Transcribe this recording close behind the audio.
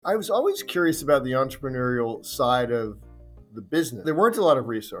I was always curious about the entrepreneurial side of the business. There weren't a lot of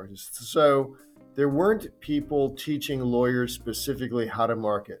resources. So there weren't people teaching lawyers specifically how to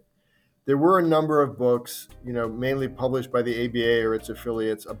market. There were a number of books, mainly published by the ABA or its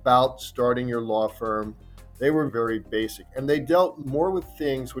affiliates about starting your law firm. They were very basic and they dealt more with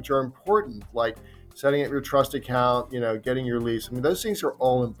things which are important, like setting up your trust account, getting your lease. I mean, those things are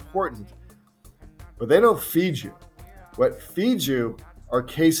all important, but they don't feed you. What feeds you are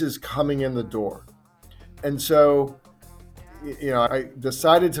cases coming in the door. And so, I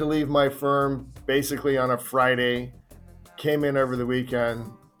decided to leave my firm basically on a Friday, came in over the weekend,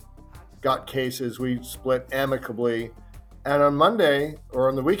 got cases, we split amicably. And on Monday or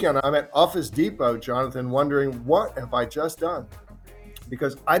on the weekend, I'm at Office Depot, Jonathan, wondering what have I just done?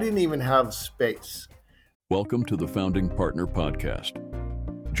 Because I didn't even have space. Welcome to the Founding Partner Podcast.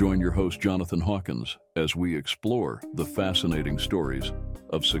 Join your host, Jonathan Hawkins, as we explore the fascinating stories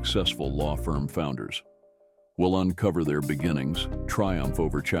of successful law firm founders. We'll uncover their beginnings, triumph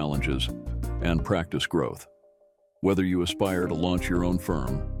over challenges, and practice growth. Whether you aspire to launch your own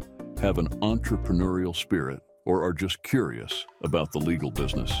firm, have an entrepreneurial spirit, or are just curious about the legal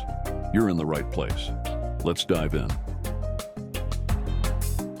business, you're in the right place. Let's dive in.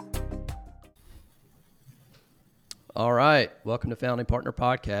 All right. Welcome to Founding Partner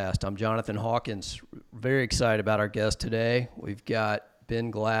Podcast. I'm Jonathan Hawkins. Very excited about our guest today. We've got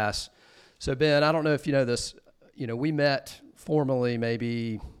Ben Glass. So Ben, I don't know if you know this, we met formally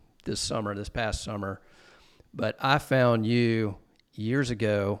maybe this past summer, but I found you years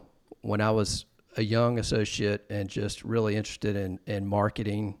ago when I was a young associate and just really interested in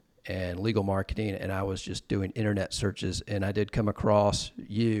marketing and legal marketing, and I was just doing internet searches, and I did come across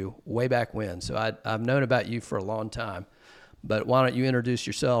you way back when. So I've known about you for a long time, but why don't you introduce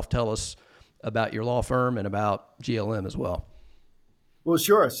yourself, tell us about your law firm and about GLM as well. Well,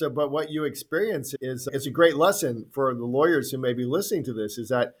 sure. But what you experience it's a great lesson for the lawyers who may be listening to this, is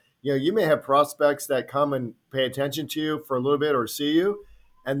that, you may have prospects that come and pay attention to you for a little bit or see you,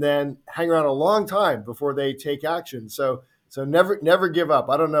 and then hang around a long time before they take action. So never give up.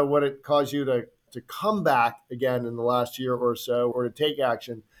 I don't know what it caused you to come back again in the last year or so, or to take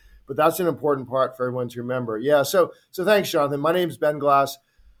action, but that's an important part for everyone to remember. Yeah. So thanks, Jonathan. My name's Ben Glass.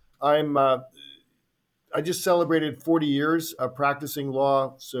 I just celebrated 40 years of practicing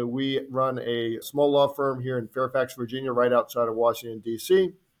law. So we run a small law firm here in Fairfax, Virginia, right outside of Washington,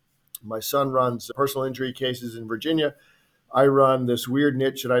 D.C. My son runs personal injury cases in Virginia. I run this weird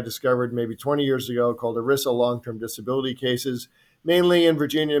niche that I discovered maybe 20 years ago called ERISA long-term disability cases, mainly in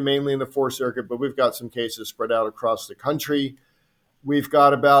Virginia, mainly in the Fourth Circuit, but we've got some cases spread out across the country. We've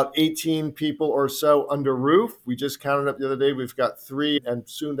got about 18 people or so under roof. We just counted up the other day. We've got 3 and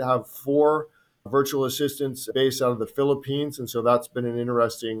soon to have 4 virtual assistants based out of the Philippines. And so that's been an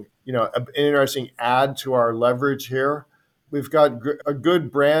interesting add to our leverage here. We've got a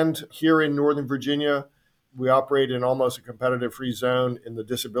good brand here in Northern Virginia. We operate in almost a competitive free zone in the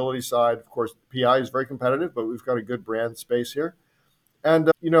disability side. Of course, PI is very competitive, but we've got a good brand space here.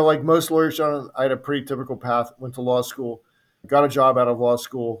 And, like most lawyers, John, I had a pretty typical path, went to law school, got a job out of law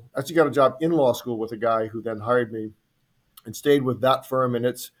school, actually got a job in law school with a guy who then hired me, and stayed with that firm and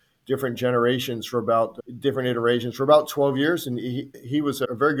its different iterations for about 12 years. And he was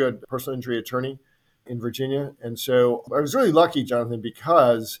a very good personal injury attorney in Virginia. And so I was really lucky, Jonathan,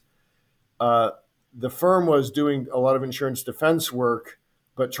 because the firm was doing a lot of insurance defense work,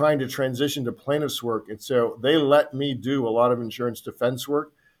 but trying to transition to plaintiff's work. And so they let me do a lot of insurance defense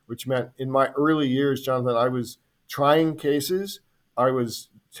work, which meant in my early years, Jonathan, I was trying cases. I was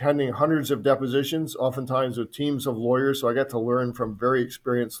attending hundreds of depositions, oftentimes with teams of lawyers. So I got to learn from very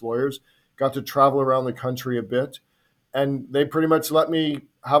experienced lawyers, got to travel around the country a bit. And they pretty much let me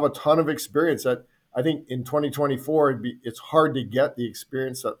have a ton of experience that I think in 2024, it's hard to get the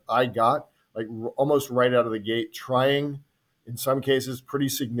experience that I got, like almost right out of the gate, trying, in some cases, pretty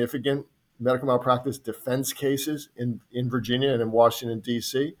significant medical malpractice defense cases in Virginia and in Washington,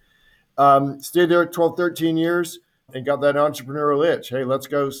 D.C. Stayed there 12, 13 years and got that entrepreneurial itch. Hey, let's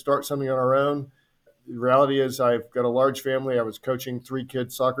go start something on our own. The reality is I've got a large family. I was coaching 3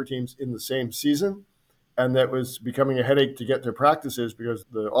 kids' soccer teams in the same season, and that was becoming a headache to get to practices because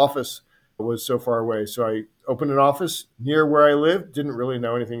the office was so far away. So I opened an office near where I lived, didn't really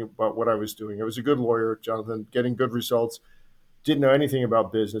know anything about what I was doing. I was a good lawyer, Jonathan, getting good results, didn't know anything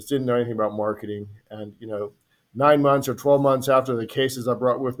about business, didn't know anything about marketing. And, 9 months or 12 months after the cases I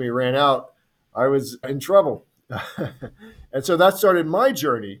brought with me ran out, I was in trouble. And so that started my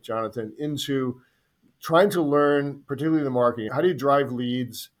journey, Jonathan, into trying to learn, particularly the marketing. How do you drive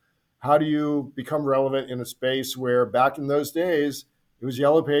leads? How do you become relevant in a space where back in those days, It was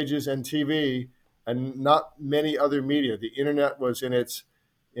Yellow Pages and TV, and not many other media. The internet was in its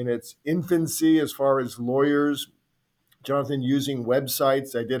infancy as far as lawyers, Jonathan, using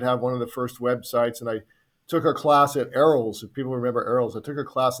websites. I did have one of the first websites, and I took a class at Errol's. If people remember Errol's, I took a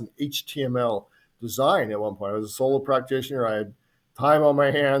class in HTML design at one point. I was a solo practitioner. I had time on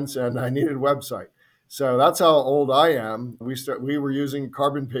my hands, and I needed a website. So that's how old I am. We were using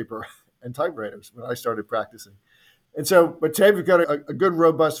carbon paper and typewriters when I started practicing. And so, but today we've got a good,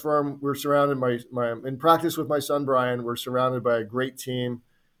 robust firm. We're surrounded in practice with my son, Brian. We're surrounded by a great team.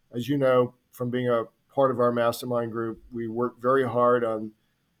 As you know, from being a part of our mastermind group, we work very hard on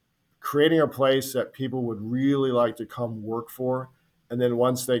creating a place that people would really like to come work for. And then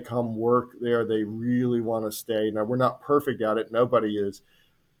once they come work there, they really want to stay. Now, we're not perfect at it. Nobody is.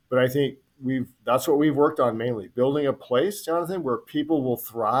 But I think that's what we've worked on mainly, building a place, Jonathan, where people will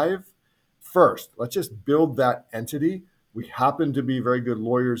thrive. First, let's just build that entity. We happen to be very good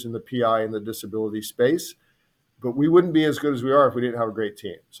lawyers in the PI and the disability space, but we wouldn't be as good as we are if we didn't have a great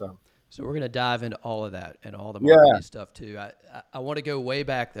team. So we're going to dive into all of that and all the yeah, marketing stuff too. I want to go way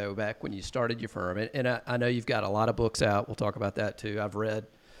back though, back when you started your firm. And I know you've got a lot of books out. We'll talk about that too. I've read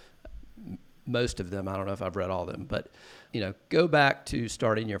most of them. I don't know if I've read all of them, but go back to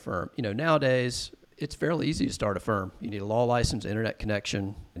starting your firm. Nowadays it's fairly easy to start a firm. You need a law license, internet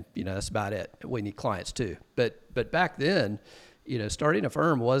connection, and that's about it. We need clients too. But back then, starting a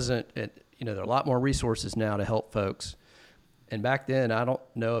firm wasn't, there are a lot more resources now to help folks. And back then, I don't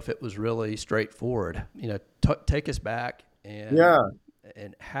know if it was really straightforward. Take us back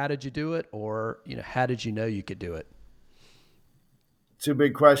and how did you do it, or how did you know you could do it? Two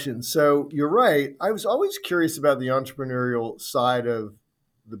big questions. So you're right. I was always curious about the entrepreneurial side of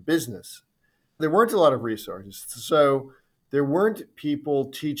the business. There weren't a lot of resources, so there weren't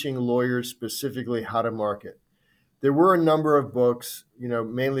people teaching lawyers specifically how to market. There were a number of books,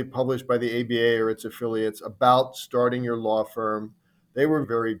 mainly published by the ABA or its affiliates, about starting your law firm. They were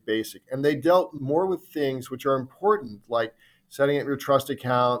very basic, and they dealt more with things which are important, like setting up your trust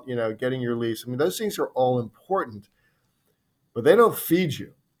account, getting your lease. I mean, those things are all important, but they don't feed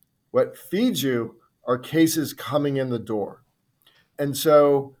you. What feeds you are cases coming in the door. And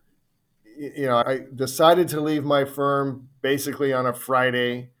so, I decided to leave my firm basically on a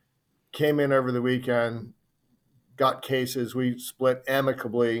Friday, came in over the weekend, got cases, we split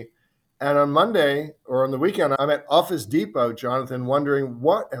amicably. And on Monday or on the weekend, I'm at Office Depot, Jonathan, wondering,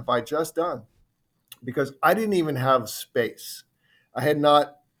 what have I just done? Because I didn't even have space. This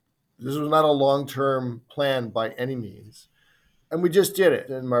was not a long-term plan by any means. And we just did it.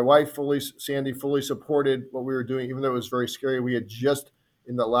 And my wife, Sandy, fully supported what we were doing, even though it was very scary. We had just,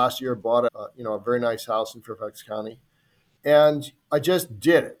 in the last year, bought a very nice house in Fairfax County. And I just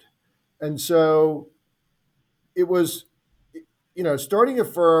did it. And so it was, starting a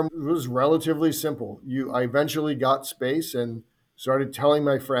firm was relatively simple. I eventually got space and started telling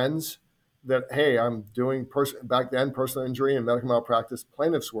my friends that, hey, I'm doing back then personal injury and medical malpractice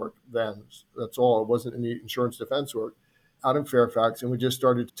plaintiffs work. Then that's all. It wasn't any insurance defense work out in Fairfax, and we just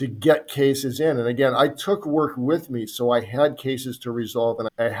started to get cases in. And again, I took work with me, so I had cases to resolve, and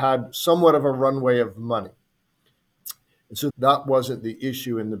I had somewhat of a runway of money. And so that wasn't the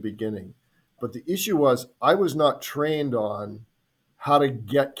issue in the beginning. But the issue was I was not trained on how to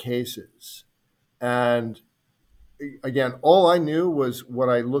get cases. And again, all I knew was what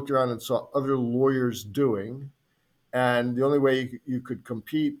I looked around and saw other lawyers doing. And the only way you could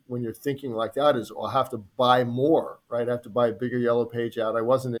compete when you're thinking like that is, I'll have to buy more, right? I have to buy a bigger Yellow Page ad. I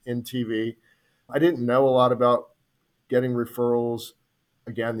wasn't in TV. I didn't know a lot about getting referrals.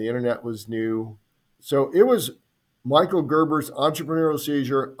 Again, the internet was new. So it was Michael Gerber's entrepreneurial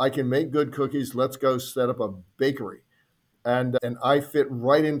seizure. I can make good cookies. Let's go set up a bakery. And I fit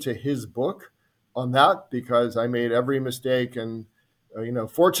right into his book on that because I made every mistake and,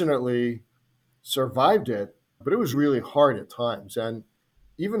 fortunately survived it. But it was really hard at times. And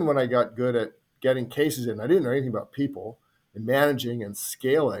even when I got good at getting cases in, I didn't know anything about people and managing and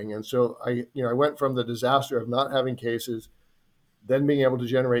scaling. And so I went from the disaster of not having cases, then being able to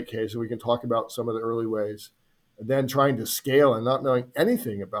generate cases. We can talk about some of the early ways. And then trying to scale and not knowing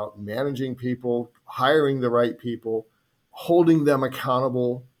anything about managing people, hiring the right people, holding them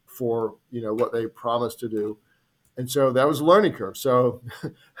accountable for, what they promised to do. And so that was a learning curve. So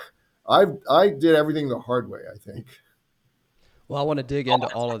I did everything the hard way, I think. Well, I want to dig into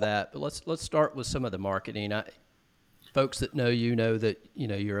all of that, but let's start with some of the marketing. Folks that know you know that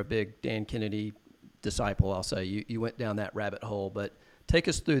you're a big Dan Kennedy disciple. I'll say you went down that rabbit hole, but take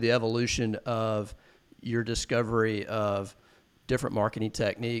us through the evolution of your discovery of different marketing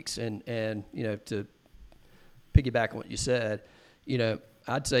techniques, and to piggyback on what you said,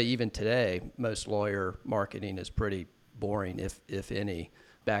 I'd say even today, most lawyer marketing is pretty boring, if any.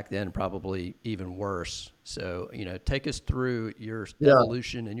 Back then, probably even worse. So, take us through your Yeah,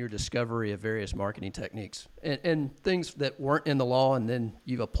 evolution and your discovery of various marketing techniques and things that weren't in the law and then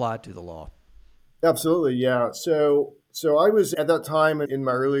you've applied to the law. absolutely. Yeah. So I was at that time in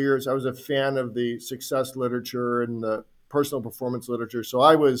my early years, I was a fan of the success literature and the personal performance literature. So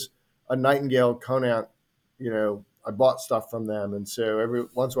I was a Nightingale Conant, I bought stuff from them. And so every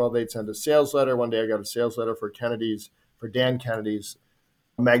once in a while they'd send a sales letter. One day I got a sales letter for Dan Kennedy's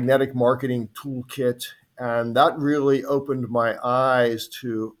magnetic marketing toolkit. And that really opened my eyes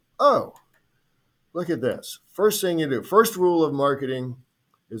to, oh, look at this. First thing you do, first rule of marketing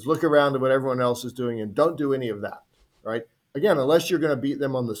is look around at what everyone else is doing and don't do any of that, right? Again, unless you're going to beat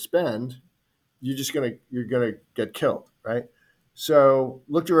them on the spend, you're gonna get killed, right? So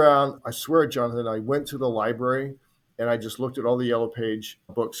looked around. I swear, Jonathan, I went to the library and I just looked at all the Yellow Page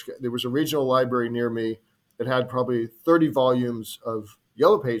books. There was a regional library near me that had probably 30 volumes of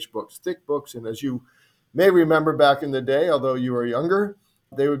Yellow Page books, thick books. And as you may remember back in the day, although you were younger,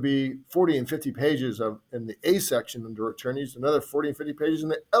 they would be 40 and 50 pages in the A section under attorneys, another 40 and 50 pages in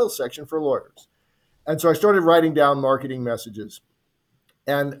the L section for lawyers. And so I started writing down marketing messages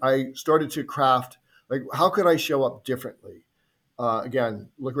and I started to craft, like, how could I show up differently? Again,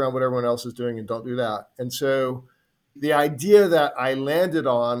 look around what everyone else is doing and don't do that. And so the idea that I landed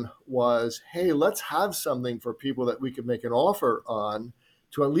on was, hey, let's have something for people that we could make an offer on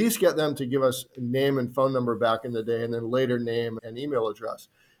to at least get them to give us name and phone number back in the day, and then later name and email address.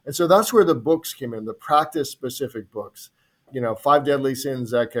 And so that's where the books came in, the practice specific books. 5 deadly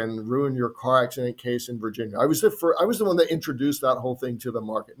sins that can ruin your car accident case in Virginia. I was the one that introduced that whole thing to the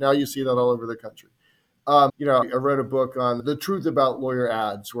market. Now you see that all over the country. I wrote a book on the truth about lawyer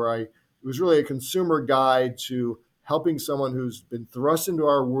ads, it was really a consumer guide to helping someone who's been thrust into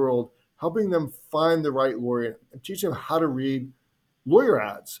our world, helping them find the right lawyer and teach them how to read lawyer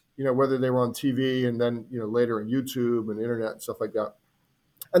ads, whether they were on TV and then, later on YouTube and internet and stuff like that.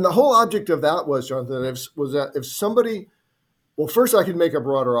 And the whole object of that was, Jonathan, was that if somebody, well, first I could make a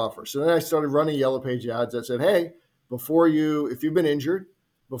broader offer. So then I started running Yellow Page ads that said, hey, if you've been injured,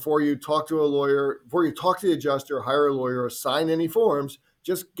 before you talk to a lawyer, before you talk to the adjuster, hire a lawyer, or sign any forms,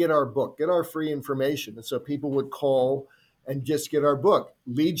 just get our book, get our free information. And so people would call and just get our book.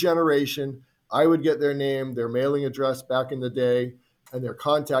 Lead generation, I would get their name, their mailing address back in the day, and their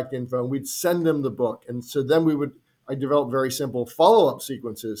contact info, and we'd send them the book. And so then I developed very simple follow-up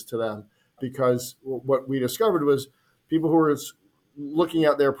sequences to them, because what we discovered was people who were looking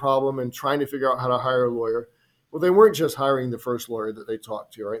at their problem and trying to figure out how to hire a lawyer, well, they weren't just hiring the first lawyer that they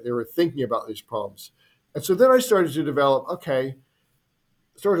talked to, right? They were thinking about these problems. And so then I started to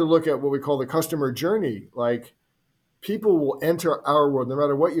started to look at what we call the customer journey. Like, people will enter our world, no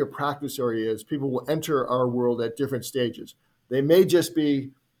matter what your practice area is, people will enter our world at different stages. They may just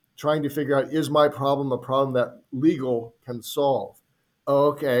be trying to figure out, is my problem a problem that legal can solve? Oh,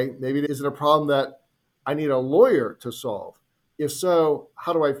 okay, maybe is it a problem that I need a lawyer to solve? If so,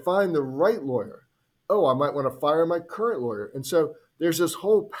 how do I find the right lawyer? Oh, I might want to fire my current lawyer. And so there's this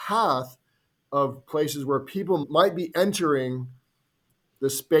whole path of places where people might be entering the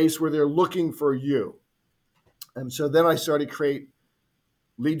space where they're looking for you. And so then I started to create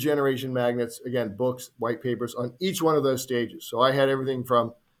lead generation magnets, again, books, white papers on each one of those stages. So I had everything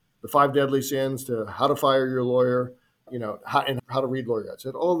from the 5 deadly sins to how to fire your lawyer, how to read lawyer ads. I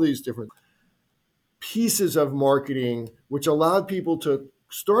had all these different pieces of marketing, which allowed people to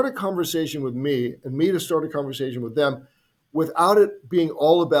start a conversation with me and me to start a conversation with them without it being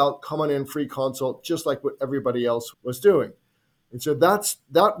all about come on in, free consult, just like what everybody else was doing. And so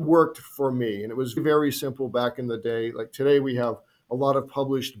that worked for me. And it was very simple back in the day. Like today, we have a lot of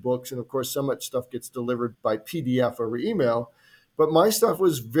published books. And of course, so much stuff gets delivered by PDF over email. But my stuff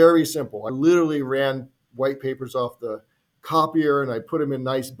was very simple. I literally ran white papers off the copier and I put them in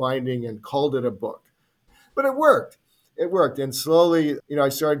nice binding and called it a book. But it worked. It worked. And slowly, I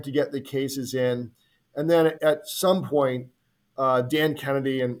started to get the cases in. And then at some point, Dan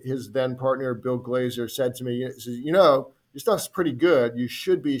Kennedy and his then partner, Bill Glazer, said to me, he says, your stuff's pretty good. You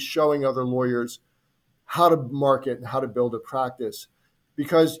should be showing other lawyers how to market and how to build a practice.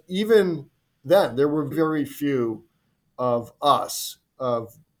 Because even then, there were very few of us,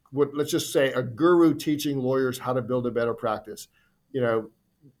 of what, let's just say, a guru teaching lawyers how to build a better practice,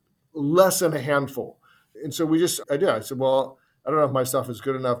 less than a handful. And so I said, well, I don't know if my stuff is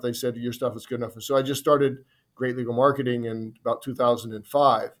good enough. They said, your stuff is good enough. And so I just started Great Legal Marketing in about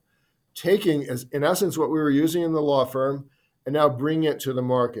 2005. Taking, in essence, what we were using in the law firm and now bringing it to the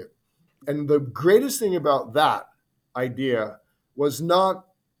market. And the greatest thing about that idea was not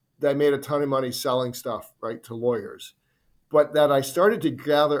that I made a ton of money selling stuff, right, to lawyers, but that I started to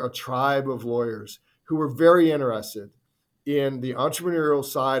gather a tribe of lawyers who were very interested in the entrepreneurial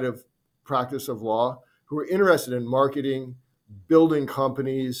side of practice of law, who were interested in marketing, building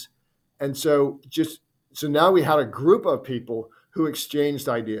companies. And so now we had a group of people who exchanged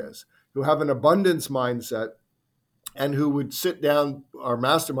ideas, who have an abundance mindset, and who would sit down. Our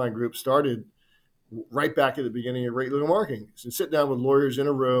mastermind group started right back at the beginning of Great Legal Marketing. So sit down with lawyers in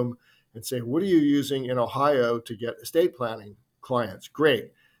a room and say, what are you using in Ohio to get estate planning clients?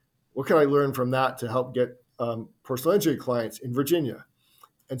 Great. What can I learn from that to help get personal injury clients in Virginia?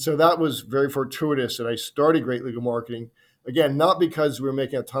 And so that was very fortuitous that I started Great Legal Marketing. Again, not because we were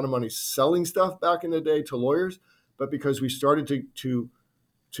making a ton of money selling stuff back in the day to lawyers, but because we started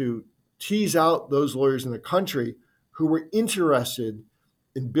to tease out those lawyers in the country who were interested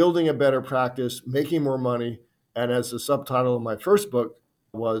in building a better practice, making more money, and as the subtitle of my first book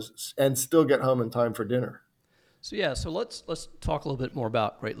was, and still get home in time for dinner. So let's talk a little bit more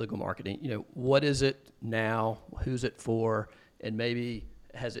about Great Legal Marketing. What is it now? Who's it for? And maybe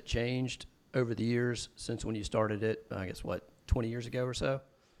has it changed over the years since when you started it? I guess 20 years ago or so?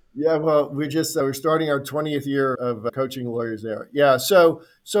 Yeah, well, we're starting our 20th year of coaching lawyers there. Yeah, so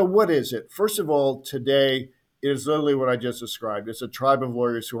what is it? First of all, today it is literally what I just described. It's a tribe of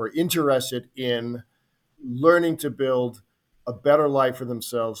lawyers who are interested in learning to build a better life for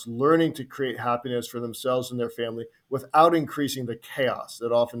themselves, learning to create happiness for themselves and their family without increasing the chaos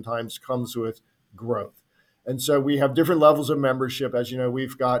that oftentimes comes with growth. And so we have different levels of membership. As you know,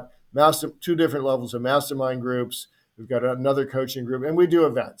 we've got two different levels of mastermind groups. We've got another coaching group, and we do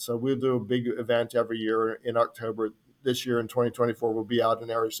events. So we'll do a big event every year in October. This year in 2024, we'll be out in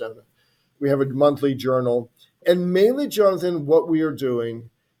Arizona. We have a monthly journal. And mainly, Jonathan, what we are doing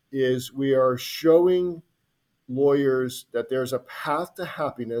is we are showing lawyers that there's a path to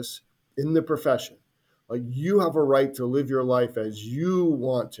happiness in the profession. Like, you have a right to live your life as you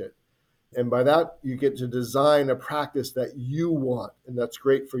want it. And by that, you get to design a practice that you want, and that's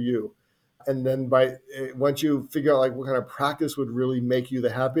great for you. And then once you figure out like what kind of practice would really make you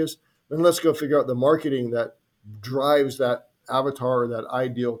the happiest, then let's go figure out the marketing that drives that avatar or that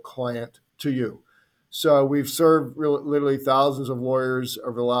ideal client to you. So we've served literally thousands of lawyers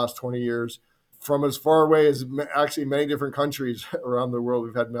over the last 20 years from as far away as actually many different countries around the world.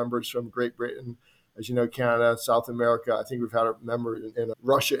 We've had members from Great Britain, as you know, Canada, South America. I think we've had a member in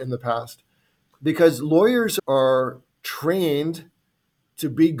Russia in the past, because lawyers are trained to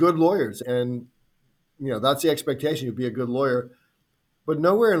be good lawyers. And, that's the expectation, you be a good lawyer. But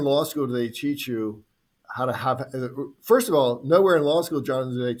nowhere in law school do they teach you how to have, first of all, nowhere in law school,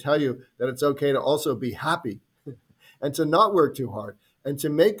 Jonathan, do they tell you that it's okay to also be happy and to not work too hard and to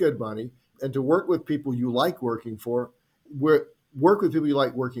make good money and to work with people you like working for, work with people you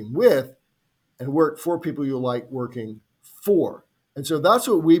like working with, and work for people you like working for. And so that's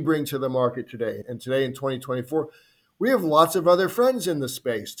what we bring to the market today. And today in 2024, we have lots of other friends in the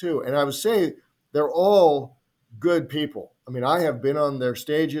space too. And I would say they're all good people. I mean, I have been on their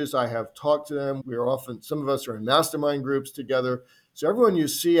stages. I have talked to them. Some of us are in mastermind groups together. So everyone you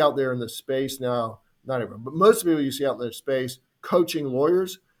see out there in the space now, not everyone, but most of the people you see out in their space, coaching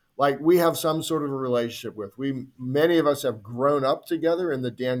lawyers, like we have some sort of a relationship with. Many of us have grown up together in the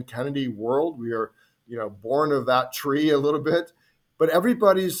Dan Kennedy world. We are, born of that tree a little bit, but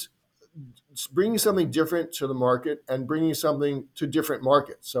everybody's bringing something different to the market and bringing something to different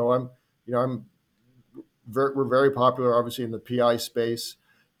markets. So we're very popular, obviously, in the PI space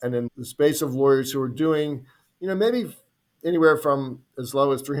and in the space of lawyers who are doing, maybe anywhere from as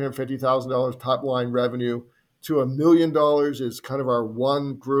low as $350,000 top line revenue to $1 million is kind of our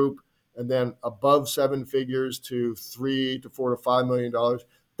one group. And then above seven figures to $3 to $4 to $5 million.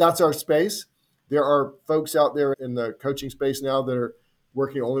 That's our space. There are folks out there in the coaching space now that are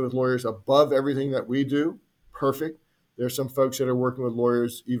working only with lawyers above everything that we do. Perfect. There's some folks that are working with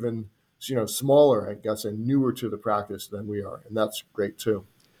lawyers even, smaller, I guess, and newer to the practice than we are. And that's great too.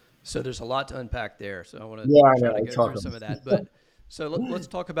 So there's a lot to unpack there. So I want to try to go through some of that. But so let's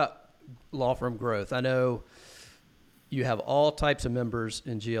talk about law firm growth. I know you have all types of members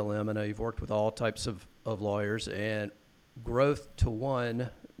in GLM. I know you've worked with all types of lawyers, and growth to one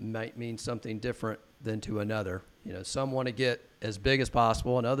might mean something different than to another. Some want to get as big as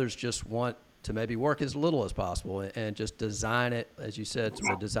possible, and others just want to maybe work as little as possible and just design it, as you said,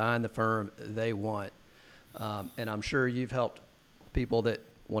 sort of design the firm they want. And I'm sure you've helped people that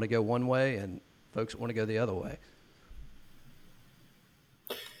want to go one way and folks that want to go the other way.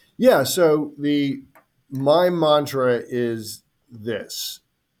 Yeah. So my mantra is this: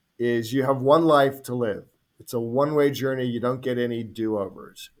 is you have one life to live. It's a one-way journey. You don't get any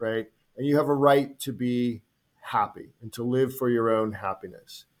do-overs, right? And you have a right to be happy and to live for your own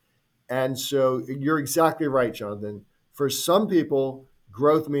happiness. And so you're exactly right, Jonathan. For some people,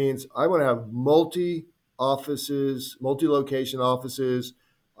 growth means I want to have multi-offices, multi-location offices.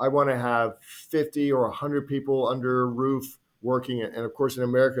 I want to have 50 or 100 people under a roof working. And of course, in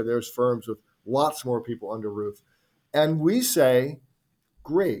America, there's firms with lots more people under roof. And we say,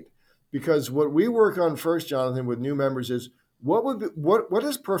 great. Because what we work on first, Jonathan, with new members is what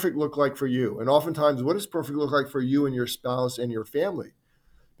does perfect look like for you? And oftentimes, what does perfect look like for you and your spouse and your family?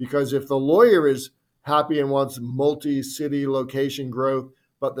 Because if the lawyer is happy and wants multi-city location growth,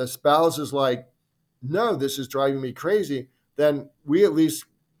 but the spouse is like, no, this is driving me crazy, then we at least,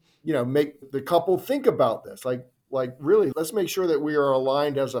 make the couple think about this. Like really, let's make sure that we are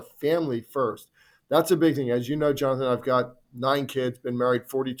aligned as a family first. That's a big thing. As you know, Jonathan, I've got 9 kids, been married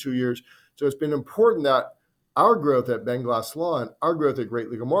 42 years. So it's been important that our growth at Ben Glass Law and our growth at Great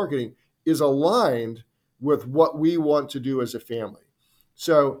Legal Marketing is aligned with what we want to do as a family.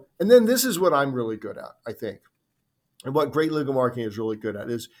 So, and then this is what I'm really good at, I think. And what Great Legal Marketing is really good at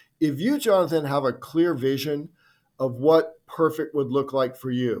is if you, Jonathan, have a clear vision of what perfect would look like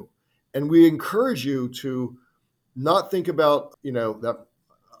for you, and we encourage you to not think about, that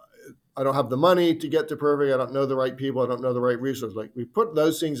I don't have the money to get to perfect. I don't know the right people. I don't know the right resources. Like we put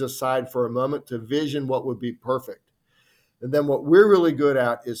those things aside for a moment to vision what would be perfect. And then what we're really good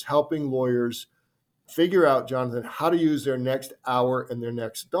at is helping lawyers figure out, Jonathan, how to use their next hour and their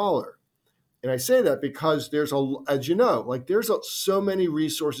next dollar. And I say that because there's so many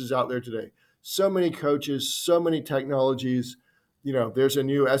resources out there today, so many coaches, so many technologies. There's a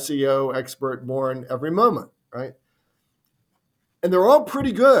new SEO expert born every moment, right? And they're all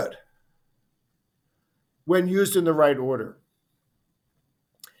pretty good when used in the right order.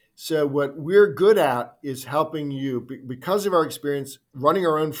 So what we're good at is helping you because of our experience running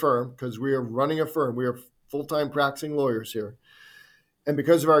our own firm, because we are running a firm. We are full-time practicing lawyers here. And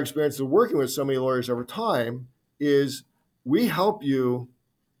because of our experience of working with so many lawyers over time, is we help you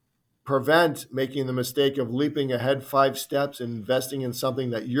prevent making the mistake of leaping ahead 5 steps and investing in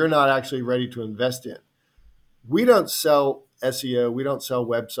something that you're not actually ready to invest in. We don't sell SEO, we don't sell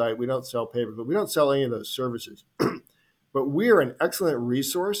website, we don't sell pay-per-click, we don't sell any of those services. But we are an excellent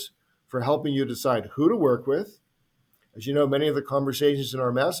resource for helping you decide who to work with. As you know, many of the conversations in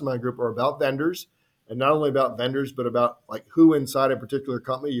our mastermind group are about vendors, and not only about vendors, but about like who inside a particular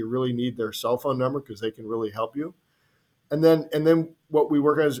company you really need their cell phone number because they can really help you. And then what we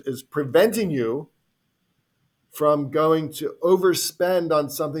work on is preventing you from going to overspend on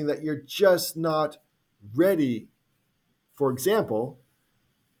something that you're just not ready. For example,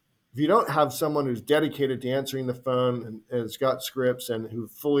 if you don't have someone who's dedicated to answering the phone and has got scripts and who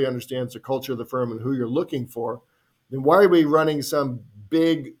fully understands the culture of the firm and who you're looking for, then why are we running some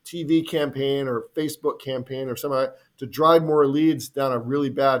big TV campaign or Facebook campaign or something like that to drive more leads down a really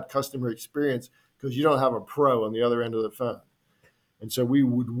bad customer experience because you don't have a pro on the other end of the phone? And so we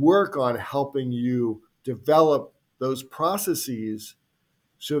would work on helping you develop those processes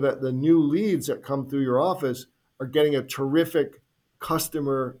so that the new leads that come through your office are getting a terrific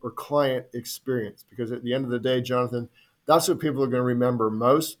customer or client experience. Because at the end of the day, Jonathan, that's what people are going to remember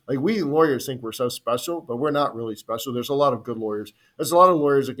most. Like we lawyers think we're so special, but we're not really special. There's a lot of good lawyers. There's a lot of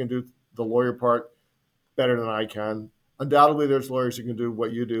lawyers that can do the lawyer part better than I can. Undoubtedly, there's lawyers who can do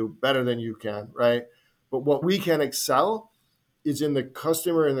what you do better than you can, right? But what we can excel is in the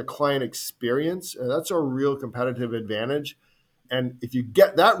customer and the client experience. And that's our real competitive advantage. And if you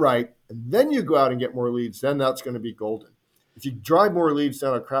get that right, and then you go out and get more leads, then that's going to be golden. If you drive more leads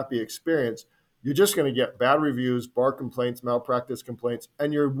down a crappy experience, you're just going to get bad reviews, bar complaints, malpractice complaints,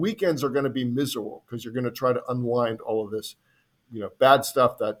 and your weekends are going to be miserable because you're going to try to unwind all of this, bad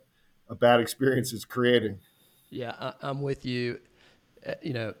stuff that a bad experience is creating. Yeah, I'm with you.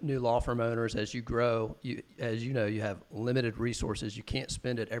 New law firm owners, as you grow, you have limited resources. You can't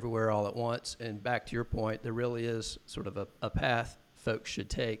spend it everywhere all at once. And back to your point, there really is sort of a path folks should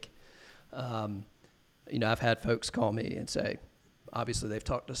take. I've had folks call me and say, obviously they've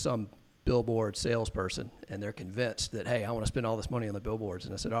talked to some billboard salesperson and they're convinced that, hey, I want to spend all this money on the billboards.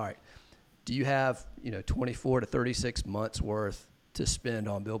 And I said, all right, do you have 24 to 36 months worth to spend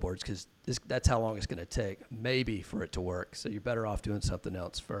on billboards? Because that's how long it's going to take, maybe, for it to work. So you're better off doing something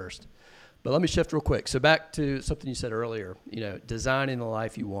else first. But let me shift real quick. So back to something you said earlier, designing the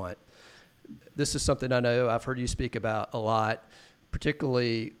life you want. This is something I know I've heard you speak about a lot,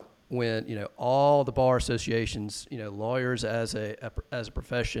 particularly when, all the bar associations, lawyers as a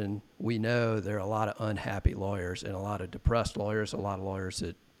profession, we know there are a lot of unhappy lawyers and a lot of depressed lawyers, a lot of lawyers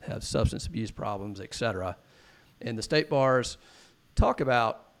that have substance abuse problems, et cetera. And the state bars talk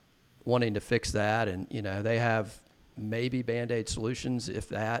about wanting to fix that, and they have maybe Band-Aid solutions, if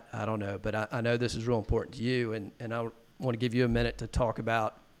that. I don't know, but I know this is real important to you, and I want to give you a minute to talk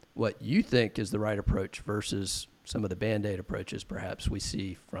about what you think is the right approach versus some of the Band-Aid approaches perhaps we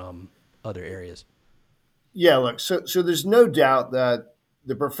see from other areas. Yeah, look, so there's no doubt that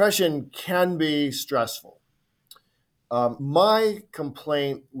the profession can be stressful. My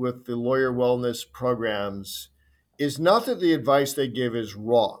complaint with the lawyer wellness programs is not that the advice they give is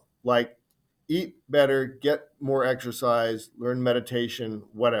wrong, like eat better, get more exercise, learn meditation,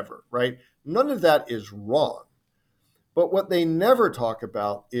 whatever, right? None of that is wrong. But what they never talk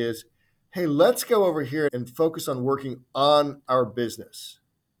about is, hey, let's go over here and focus on working on our business.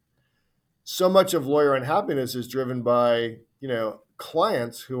 So much of lawyer unhappiness is driven by,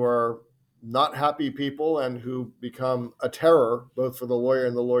 clients who are not happy people and who become a terror both for the lawyer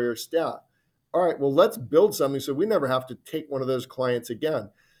and the lawyer's staff. All right, well, let's build something so we never have to take one of those clients again.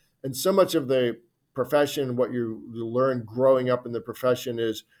 And so much of the profession, what you learn growing up in the profession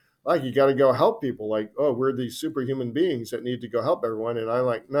is like, you got to go help people. Like, oh, we're these superhuman beings that need to go help everyone. And I'm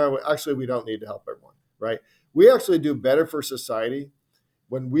like, no, actually, we don't need to help everyone, right? We actually do better for society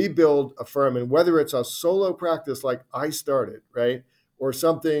when we build a firm, and whether it's a solo practice like I started, right, or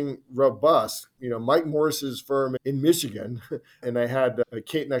something robust, Mike Morris's firm in Michigan, and I had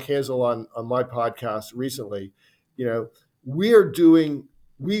Kate Hazel on my podcast recently, we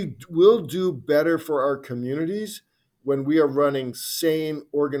will do better for our communities when we are running sane,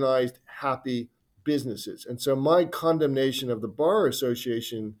 organized, happy businesses. And so my condemnation of the Bar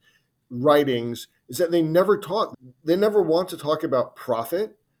Association writings is that they never want to talk about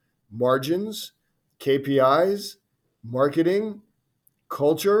profit, margins, KPIs, marketing,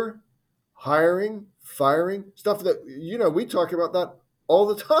 culture, hiring, firing, stuff that, we talk about that all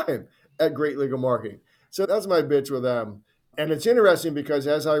the time at Great Legal Marketing. So that's my bitch with them. And it's interesting because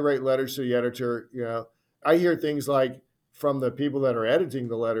as I write letters to the editor, I hear things like from the people that are editing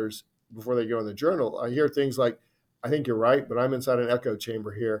the letters before they go in the journal, I hear things like, I think you're right, but I'm inside an echo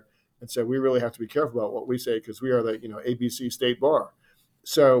chamber here. And so we really have to be careful about what we say because we are the, ABC State Bar.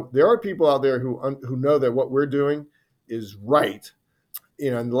 So there are people out there who know that what we're doing is right.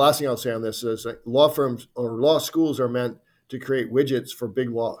 And the last thing I'll say on this is like law firms or law schools are meant to create widgets for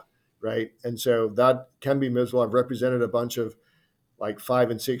big law, right? And so that can be miserable. I've represented a bunch of like 5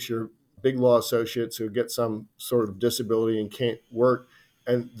 and 6 year big law associates who get some sort of disability and can't work.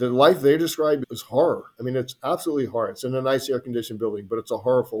 And the life they describe is horror. I mean, it's absolutely horror. It's in a nice air-conditioned building, but it's a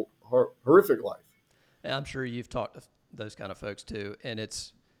horrific life. And I'm sure you've talked to those kind of folks too, and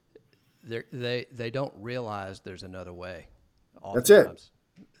they don't realize there's another way. Oftentimes. That's it.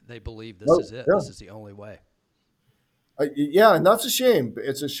 They believe this is it. Yeah. This is the only way. Yeah, and that's a shame.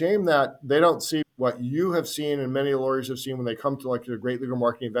 It's a shame that they don't see what you have seen and many lawyers have seen when they come to like a Great Legal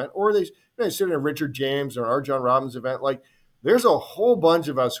Marketing event, or they sit in a Richard James or our John Robbins event. Like, there's a whole bunch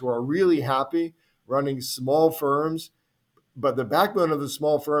of us who are really happy running small firms, but the backbone of the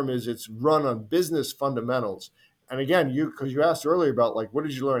small firm is it's run on business fundamentals. And again, because you asked earlier about like, what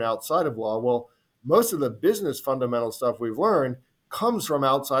did you learn outside of law? Well, most of the business fundamental stuff we've learned comes from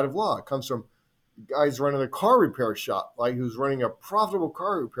outside of law. It comes from guys running a car repair shop, like who's running a profitable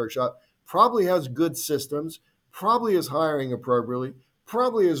car repair shop, probably has good systems, probably is hiring appropriately,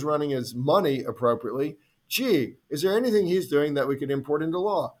 probably is running his money appropriately. Gee, is there anything he's doing that we could import into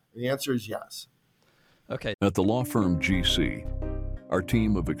law? And the answer is yes. Okay. At the law firm GC, our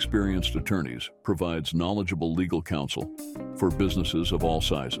team of experienced attorneys provides knowledgeable legal counsel for businesses of all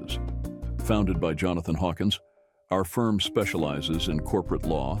sizes. Founded by Jonathan Hawkins, our firm specializes in corporate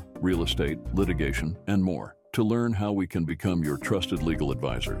law, real estate, litigation, and more. To learn how we can become your trusted legal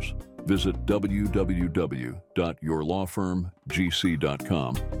advisors, visit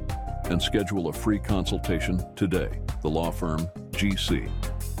www.yourlawfirmgc.com and schedule a free consultation today. The law firm GC.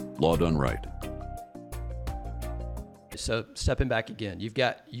 Law done right. So stepping back again,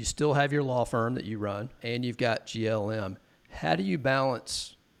 you still have your law firm that you run, and you've got GLM. How do you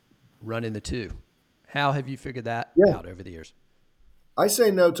balance running the two? How have you figured that out over the years? I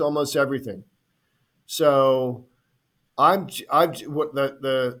say no to almost everything. So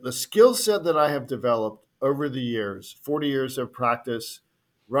the skill set that I have developed over the years, 40 years of practice,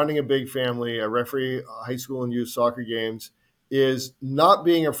 running a big family, a referee, high school and youth soccer games, is not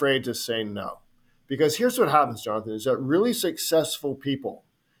being afraid to say no. Because here's what happens, Jonathan, is that really successful people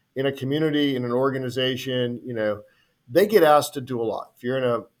in a community, in an organization, they get asked to do a lot. If you're in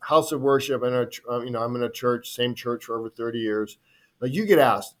a house of worship, I'm in a church, same church for over 30 years, like you get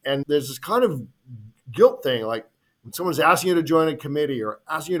asked. And there's this kind of guilt thing, like when someone's asking you to join a committee or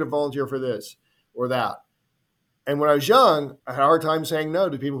asking you to volunteer for this or that, And when I was young, I had a hard time saying no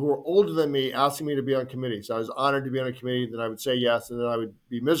to people who were older than me asking me to be on committees. I was honored to be on a committee, then I would say yes, and then I would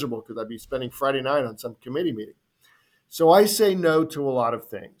be miserable because I'd be spending Friday night on some committee meeting. So I say no to a lot of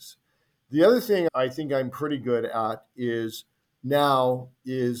things. The other thing I think I'm pretty good at is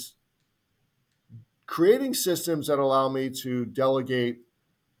creating systems that allow me to delegate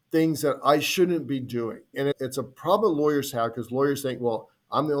things that I shouldn't be doing. And it's a problem lawyers have because lawyers think, well,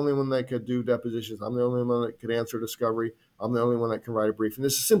 I'm the only one that could do depositions. I'm the only one that could answer discovery. I'm the only one that can write a brief. And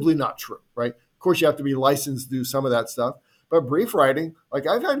this is simply not true, right? Of course, you have to be licensed to do some of that stuff. But brief writing, like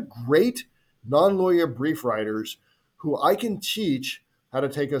I've had great non lawyer brief writers who I can teach how to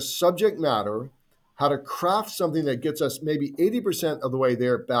take a subject matter, how to craft something that gets us maybe 80% of the way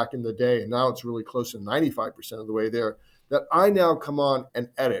there back in the day. And now it's really close to 95% of the way there that I now come on and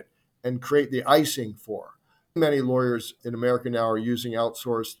edit and create the icing for. Many lawyers in America now are using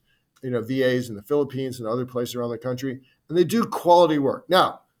outsourced, VAs in the Philippines and other places around the country, and they do quality work.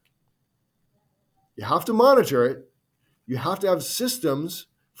 Now, you have to monitor it. You have to have systems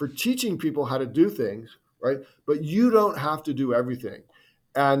for teaching people how to do things, right? But you don't have to do everything.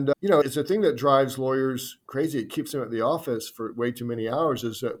 And, it's a thing that drives lawyers crazy. It keeps them at the office for way too many hours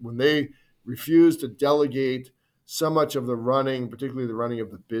is that when they refuse to delegate so much of the running, particularly the running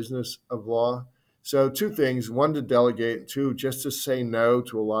of the business of law. So two things, one, to delegate, and two, just to say no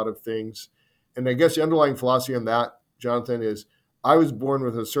to a lot of things. And I guess the underlying philosophy on that, Jonathan, is I was born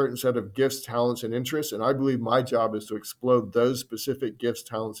with a certain set of gifts, talents, and interests, and I believe my job is to explode those specific gifts,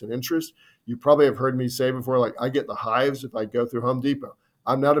 talents, and interests. You probably have heard me say before, like I get the hives if I go through Home Depot.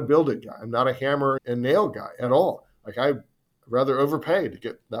 I'm not a build it guy. I'm not a hammer and nail guy at all. Like I rather overpay to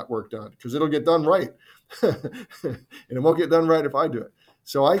get that work done because it'll get done right. And it won't get done right if I do it.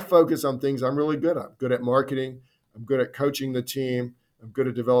 So I focus on things I'm really good at. I'm good at marketing. I'm good at coaching the team. I'm good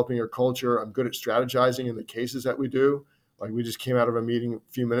at developing a culture. I'm good at strategizing in the cases that we do. Like we just came out of a meeting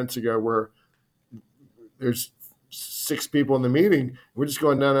a few minutes ago where there's 6 people in the meeting. We're just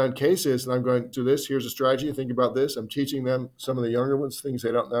going down on cases and I'm going to this. Here's a strategy. Think about this. I'm teaching them, some of the younger ones, things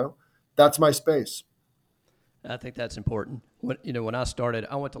they don't know. That's my space. I think that's important. When I started,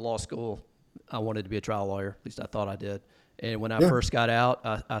 I went to law school. I wanted to be a trial lawyer. At least I thought I did. And when I first got out,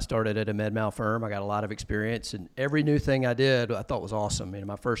 I started at a med mal firm. I got a lot of experience, and every new thing I did, I thought was awesome.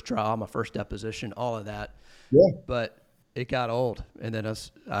 My first trial, my first deposition, all of that. Yeah. But it got old, and then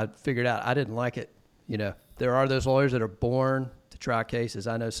I figured out I didn't like it. There are those lawyers that are born to try cases.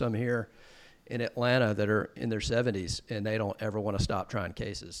 I know some here in Atlanta that are in their 70s, and they don't ever want to stop trying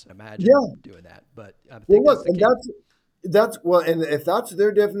cases. Imagine doing that. But I think well, look, and if that's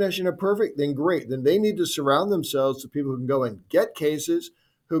their definition of perfect, then great. Then they need to surround themselves with people who can go and get cases,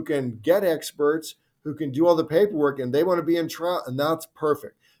 who can get experts, who can do all the paperwork, and they want to be in trial, and that's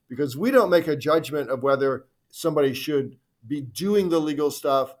perfect. Because we don't make a judgment of whether somebody should be doing the legal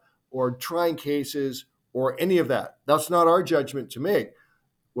stuff or trying cases or any of that. That's not our judgment to make.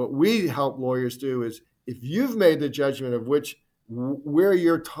 What we help lawyers do is if you've made the judgment of where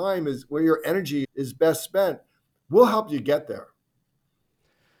your time is, where your energy is best spent, we'll help you get there.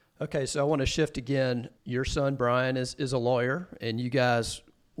 Okay, so I want to shift again. Your son, Brian, is a lawyer, and you guys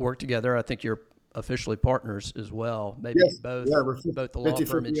work together. I think you're officially partners as well, maybe both the law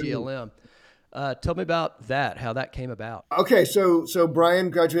firm and GLM. Tell me about that, how that came about. Okay, so Brian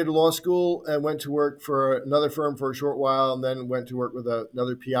graduated law school and went to work for another firm for a short while and then went to work with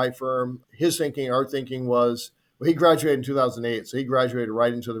another PI firm. Our thinking was, well, he graduated in 2008, so he graduated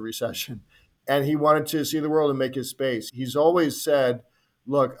right into the recession. And he wanted to see the world and make his space. He's always said,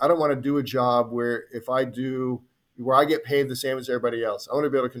 look, I don't want to do a job where I get paid the same as everybody else. I want to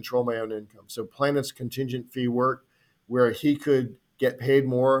be able to control my own income. So plaintiff's contingent fee work where he could get paid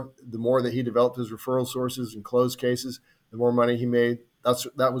more, the more that he developed his referral sources and closed cases, the more money he made.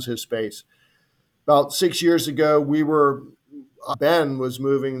 That was his space. About 6 years ago, Ben was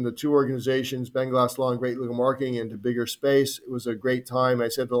moving the two organizations, Ben Glass Law and Great Legal Marketing, into bigger space. It was a great time. I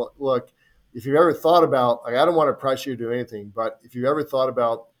said, look, if you've ever thought about, I don't want to pressure you to do anything, but if you've ever thought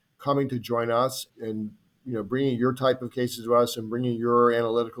about coming to join us and bringing your type of cases to us and bringing your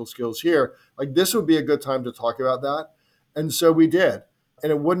analytical skills here, like this would be a good time to talk about that. And so we did.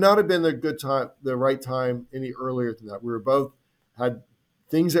 And it would not have been the right time any earlier than that. We were both had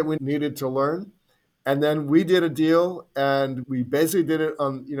things that we needed to learn. And then we did a deal and we basically did it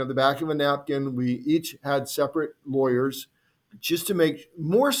on, the back of a napkin. We each had separate lawyers just to make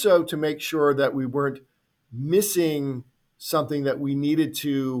sure that we weren't missing something that we needed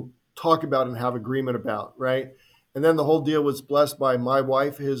to talk about and have agreement about, right? And then the whole deal was blessed by my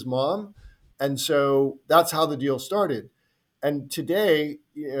wife, his mom. And so that's how the deal started. And today,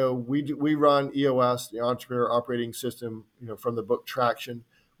 we run EOS, the Entrepreneur Operating System, from the book Traction.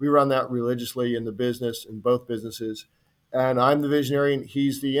 We run that religiously in the business, in both businesses. And I'm the visionary, and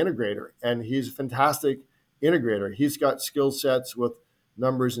he's the integrator. And he's a fantastic integrator. He's got skill sets with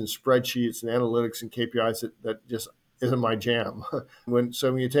numbers and spreadsheets and analytics and KPIs that just isn't my jam. When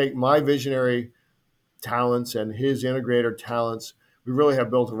you take my visionary talents and his integrator talents, we really have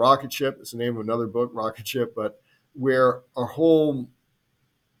built a rocket ship. It's the name of another book, Rocket Ship, but where our whole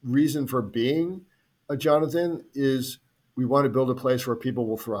reason for being, Jonathan, is we want to build a place where people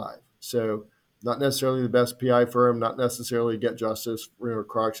will thrive. So not necessarily the best PI firm, not necessarily get justice for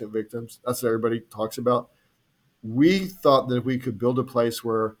car accident victims. That's what everybody talks about. We thought that if we could build a place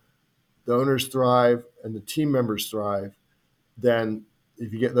where the owners thrive and the team members thrive, then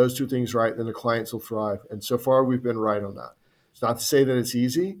if you get those two things right, then the clients will thrive. And so far, we've been right on that. It's not to say that it's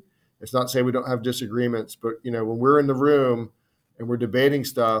easy. It's not to say we don't have disagreements. But when we're in the room and we're debating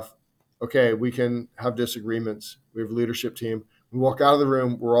stuff, okay, we can have disagreements. We have a leadership team. We walk out of the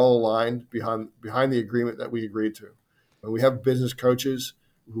room, we're all aligned behind the agreement that we agreed to. And we have business coaches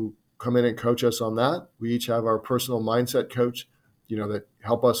who come in and coach us on that. We each have our personal mindset coach, that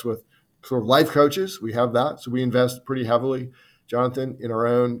help us with sort of life coaches. We have that. So we invest pretty heavily, Jonathan, in our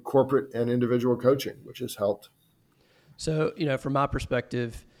own corporate and individual coaching, which has helped. So, from my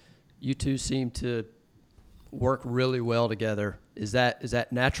perspective, you two seem to work really well together. Is that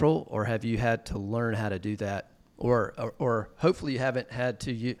natural, or have you had to learn how to do that? Or hopefully you haven't had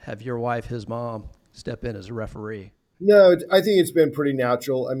to have your wife, his mom, step in as a referee. No, I think it's been pretty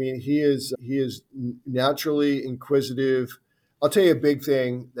natural. I mean, he is naturally inquisitive. I'll tell you a big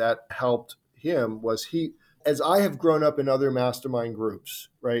thing that helped him was as I have grown up in other mastermind groups,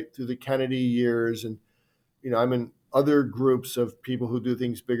 right, through the Kennedy years, and I'm in other groups of people who do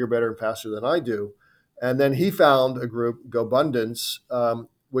things bigger, better, and faster than I do. And then he found a group, GoBundance,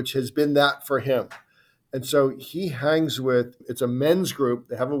 which has been that for him. And so he hangs with, it's a men's group.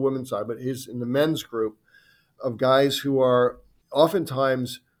 They have a women's side, but he's in the men's group of guys who are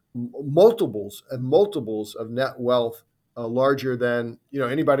oftentimes multiples and multiples of net wealth, larger than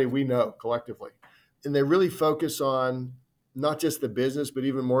anybody we know collectively. And they really focus on not just the business, but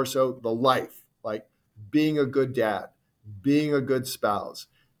even more so the life, like being a good dad, being a good spouse,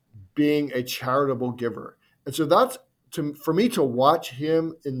 being a charitable giver. And so for me to watch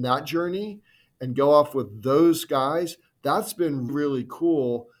him in that journey and go off with those guys, that's been really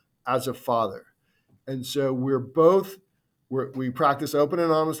cool as a father. And so we practice open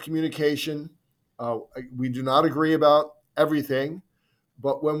and honest communication. We do not agree about everything,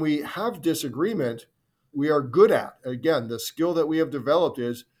 but when we have disagreement, we are good at, again, the skill that we have developed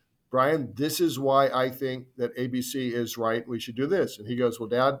is, Brian, this is why I think that ABC is right. We should do this. And he goes, well,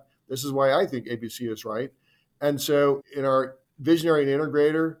 Dad, this is why I think ABC is right. And so in our visionary and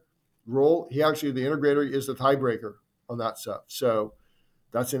integrator role, the integrator is the tiebreaker on that stuff. So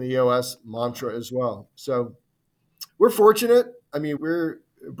that's an EOS mantra as well. So we're fortunate. I mean,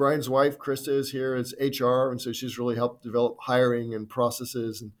 Brian's wife, Krista, is here as HR. And so she's really helped develop hiring and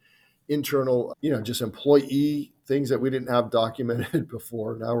processes and internal, just employee things that we didn't have documented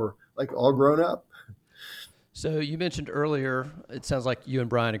before. Now we're like all grown up. So you mentioned earlier, it sounds like you and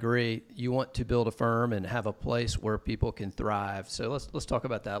Brian agree, you want to build a firm and have a place where people can thrive. So let's talk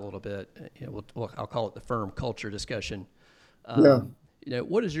about that a little bit. I'll call it the firm culture discussion.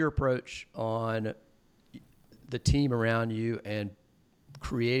 What is your approach on the team around you and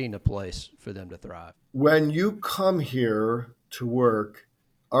creating a place for them to thrive? When you come here to work,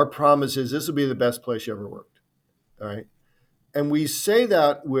 our promise is this will be the best place you ever worked. All right. And we say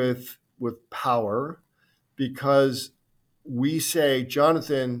that with power because we say,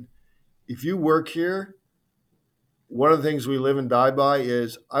 Jonathan, if you work here, one of the things we live and die by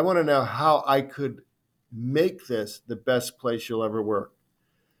is I want to know how I could make this the best place you'll ever work.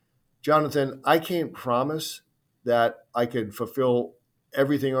 Jonathan, I can't promise that I could fulfill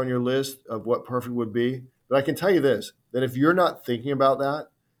everything on your list of what perfect would be, but I can tell you this, that if you're not thinking about that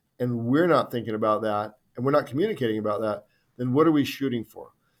and we're not thinking about that and we're not communicating about that, then what are we shooting for?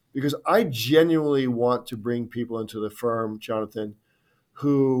 Because I genuinely want to bring people into the firm, Jonathan,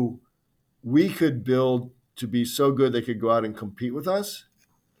 who we could build to be so good they could go out and compete with us,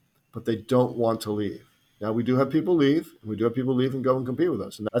 but they don't want to leave. Now, we do have people leave, and we do have people leave and go and compete with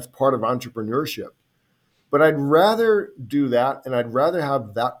us, and that's part of entrepreneurship. But I'd rather do that, and I'd rather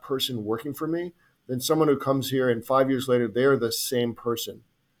have that person working for me than someone who comes here and 5 years later, they're the same person.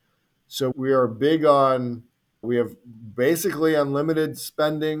 So we are big on, we have basically unlimited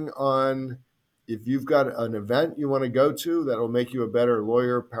spending on if you've got an event you want to go to that will make you a better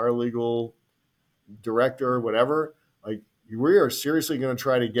lawyer, paralegal, director, whatever, like we are seriously going to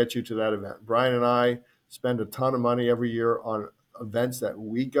try to get you to that event. Brian and I spend a ton of money every year on events that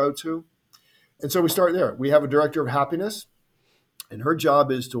we go to. And so we start there. We have a director of happiness, and her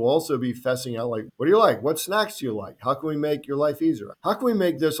job is to also be fessing out, like, what do you like? What snacks do you like? How can we make your life easier? How can we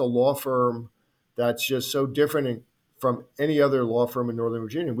make this a law firm that's just so different from any other law firm in Northern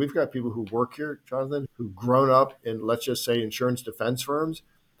Virginia? We've got people who work here, Jonathan, who've grown up in, let's just say, insurance defense firms.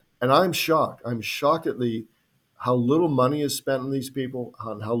 And I'm shocked. I'm shocked at how little money is spent on these people,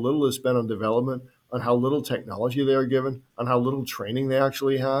 on how little is spent on development, on how little technology they are given, on how little training they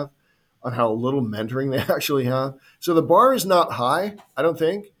actually have, on how little mentoring they actually have. So the bar is not high, I don't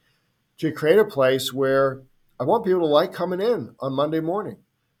think, to create a place where I want people to like coming in on Monday morning.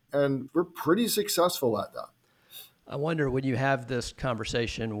 And we're pretty successful at that. I wonder, when you have this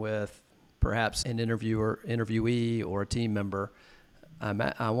conversation with perhaps an interviewee or a team member,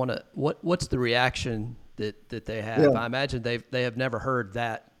 what's the reaction that they have? Yeah. I imagine they have never heard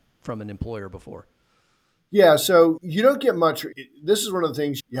that from an employer before. Yeah, so you don't get much. This is one of the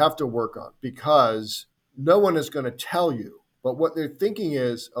things you have to work on, because no one is going to tell you. But what they're thinking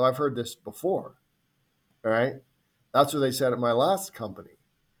is, oh, I've heard this before. All right. That's what they said at my last company.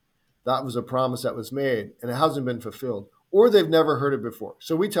 That was a promise that was made, and it hasn't been fulfilled, or they've never heard it before.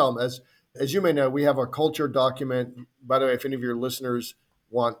 So we tell them, as you may know, we have our culture document. By the way, if any of your listeners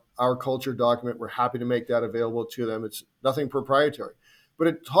want our culture document, we're happy to make that available to them. It's nothing proprietary, but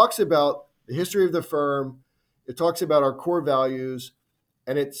it talks about the history of the firm. It talks about our core values,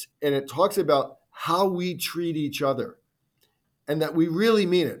 and it talks about how we treat each other, and that we really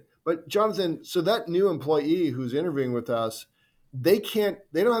mean it. But Jonathan, so that new employee who's interviewing with us, they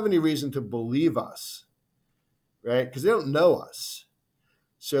don't have any reason to believe us, right? Because they don't know us.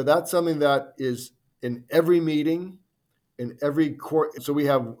 So that's something that is in every meeting, in every court. So we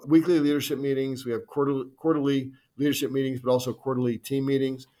have weekly leadership meetings, we have quarterly leadership meetings, but also quarterly team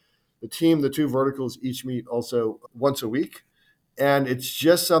meetings. The two verticals each meet also once a week. And it's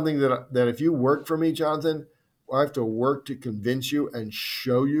just something that if you work for me, Jonathan, I have to work to convince you and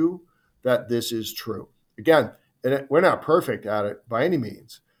show you that this is true. Again, and we're not perfect at it by any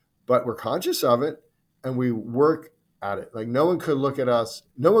means, but we're conscious of it and we work at it. Like, no one could look at us,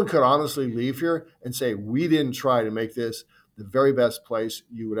 no one could honestly leave here and say, we didn't try to make this the very best place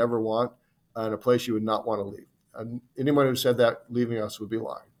you would ever want, and a place you would not want to leave. And anyone who said that leaving us would be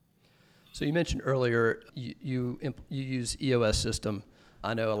lying. So you mentioned earlier you use EOS system.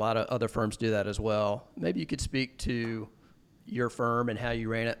 I know a lot of other firms do that as well. Maybe you could speak to your firm and how you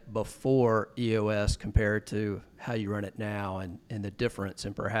ran it before EOS compared to how you run it now, and the difference,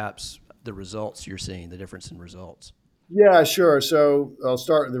 and perhaps the results you're seeing, the difference in results. Yeah, sure. So I'll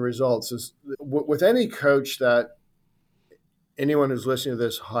start with the results. With any coach that anyone who's listening to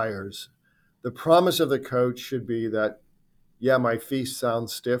this hires, the promise of the coach should be that, yeah, my fee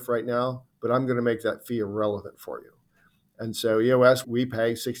sounds stiff right now, but I'm going to make that fee irrelevant for you. And so EOS, we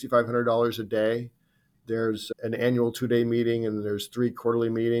pay $6,500 a day. There's an annual 2-day meeting, and there's 3 quarterly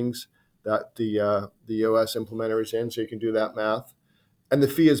meetings that the EOS implementer is in, so you can do that math. And the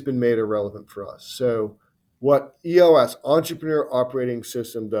fee has been made irrelevant for us. So what EOS, Entrepreneur Operating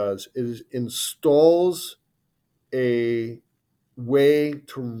System, does is installs a way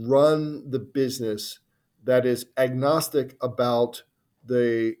to run the business that is agnostic about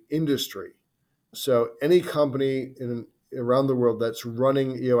the industry. So any company around the world that's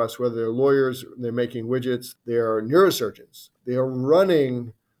running EOS, whether they're lawyers, they're making widgets, they are neurosurgeons, they are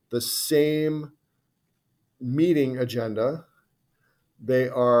running the same meeting agenda. They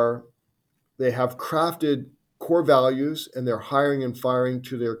have crafted core values, and they're hiring and firing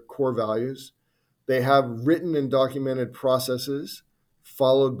to their core values. They have written and documented processes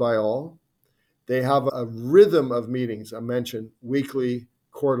followed by all. They have a rhythm of meetings, I mentioned, weekly,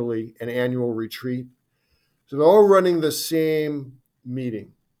 quarterly, and annual retreat. So they're all running the same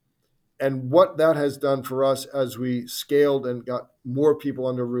meeting. And what that has done for us as we scaled and got more people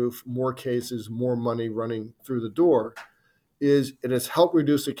on the roof, more cases, more money running through the door, is it has helped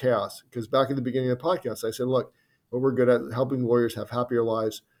reduce the chaos. Because back at the beginning of the podcast, I said, look, what we're good at helping lawyers have happier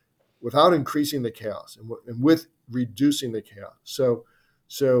lives without increasing the chaos and with reducing the chaos.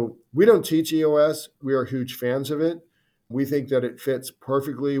 So we don't teach EOS. We are huge fans of it. We think that it fits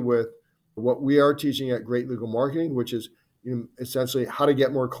perfectly with what we are teaching at Great Legal Marketing, which is essentially how to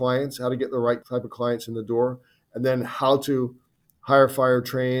get more clients, how to get the right type of clients in the door, and then how to hire, fire,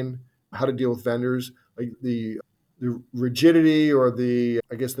 train, how to deal with vendors. Like the rigidity or the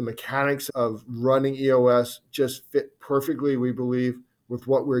mechanics of running EOS just fit perfectly, we believe, with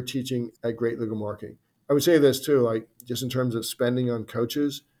what we're teaching at Great Legal Marketing. I would say this too, like just in terms of spending on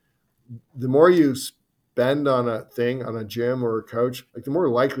coaches, the more you bend on a thing, on a gym or a coach, like the more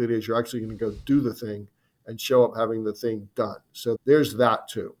likely it is you're actually going to go do the thing and show up having the thing done. So there's that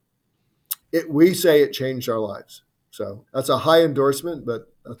too. We say it changed our lives. So that's a high endorsement,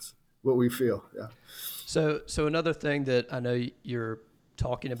 but that's what we feel. Yeah. So another thing that I know you're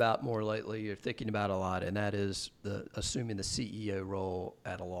talking about more lately, you're thinking about a lot, and that is assuming the CEO role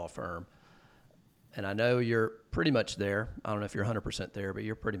at a law firm. And I know you're pretty much there. I don't know if you're 100% there, but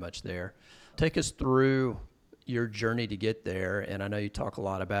you're pretty much there. Take us through your journey to get there. And I know you talk a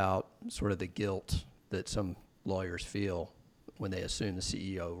lot about sort of the guilt that some lawyers feel when they assume the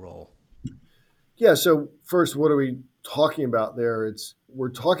CEO role. Yeah. So first, what are we talking about there? We're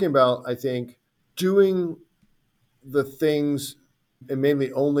talking about, I think, doing the things and mainly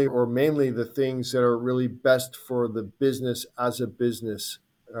the things that are really best for the business as a business.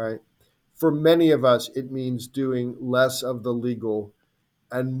 All right. For many of us, it means doing less of the legal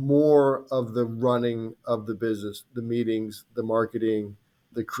and more of the running of the business, the meetings, the marketing,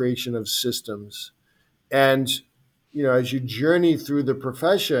 the creation of systems. And, as you journey through the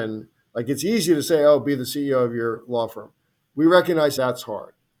profession, like it's easy to say, oh, be the CEO of your law firm. We recognize that's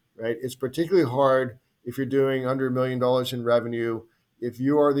hard, right? It's particularly hard if you're doing under $1 million in revenue, if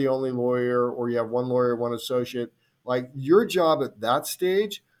you are the only lawyer or you have one lawyer, one associate. Like your job at that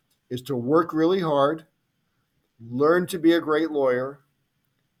stage is to work really hard, learn to be a great lawyer,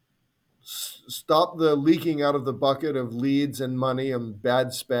 stop the leaking out of the bucket of leads and money and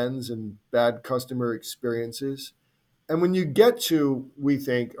bad spends and bad customer experiences. And when you get to, we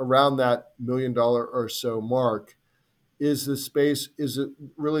think, around that $1 million or so mark, is the space, is it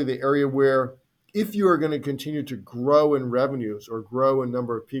really the area where if you are going to continue to grow in revenues or grow in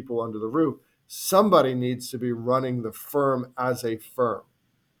number of people under the roof, somebody needs to be running the firm as a firm.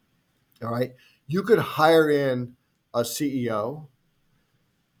 All right. You could hire in a CEO,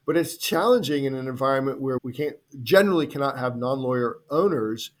 but it's challenging in an environment where we cannot have non-lawyer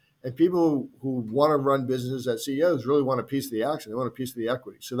owners, and people who want to run businesses as CEOs really want a piece of the action. They want a piece of the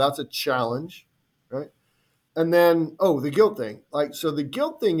equity. So that's a challenge, right? And then, the guilt thing. So the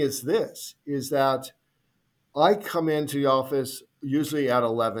guilt thing is that I come into the office usually at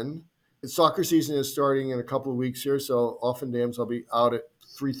 11. Soccer season is starting in a couple of weeks here, so oftentimes I'll be out at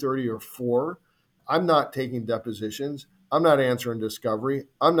 3:30 or 4. I'm not taking depositions. I'm not answering discovery.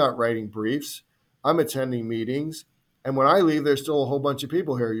 I'm not writing briefs. I'm attending meetings. And when I leave, there's still a whole bunch of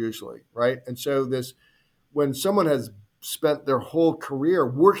people here usually, right? And so when someone has spent their whole career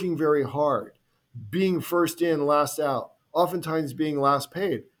working very hard, being first in, last out, oftentimes being last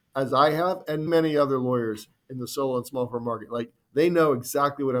paid, as I have and many other lawyers in the solo and small firm market. Like they know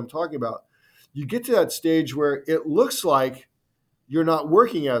exactly what I'm talking about. You get to that stage where it looks like you're not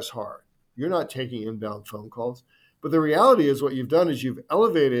working as hard. You're not taking inbound phone calls. But the reality is what you've done is you've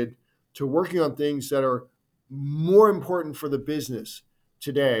elevated to working on things that are more important for the business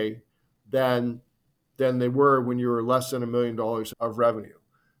today than they were when you were less than $1 million of revenue.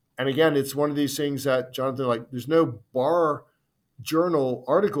 And again, it's one of these things that, Jonathan, like there's no bar journal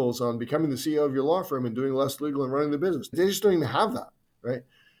articles on becoming the CEO of your law firm and doing less legal and running the business. They just don't even have that, right?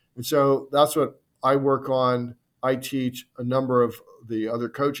 And so that's what I work on. I teach. A number of the other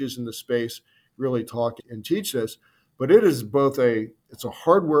coaches in the space really talk and teach this. But it's a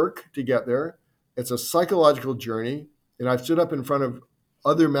hard work to get there. It's a psychological journey. And I've stood up in front of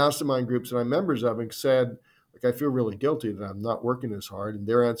other mastermind groups that I'm members of and said, like, I feel really guilty that I'm not working as hard. And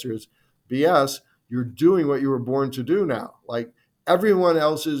their answer is, BS, you're doing what you were born to do now. Like everyone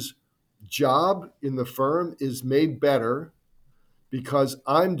else's job in the firm is made better because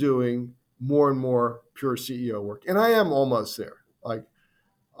I'm doing more and more pure CEO work. And I am almost there. Like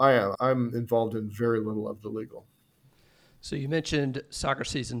I'm involved in very little of the legal. So you mentioned soccer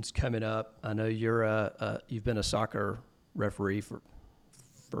season's coming up. I know you've been a soccer referee for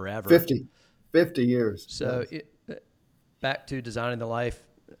forever. 50 years. So back to designing the life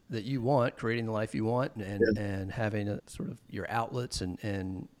that you want, creating the life you want, and having sort of your outlets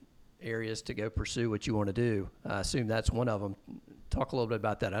and areas to go pursue what you want to do. I assume that's one of them. Talk a little bit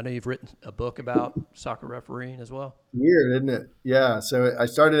about that. I know you've written a book about soccer refereeing as well. Weird, isn't it? Yeah. So I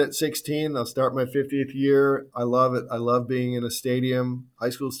started at 16. I'll start my 50th year. I love it. I love being in a stadium,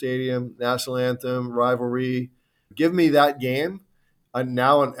 high school stadium, national anthem, rivalry. Give me that game.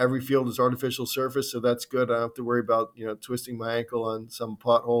 Now on every field is artificial surface, so that's good. I don't have to worry about twisting my ankle on some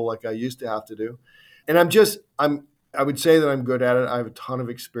pothole like I used to have to do. And I would say that I'm good at it. I have a ton of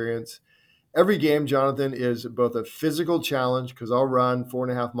experience. Every game, Jonathan, is both a physical challenge because I'll run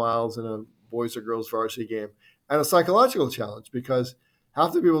 4.5 miles in a boys or girls varsity game, and a psychological challenge because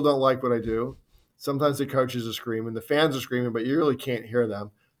half the people don't like what I do. Sometimes the coaches are screaming, the fans are screaming, but you really can't hear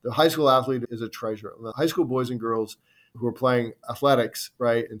them. The high school athlete is a treasure. The high school boys and girls who are playing athletics,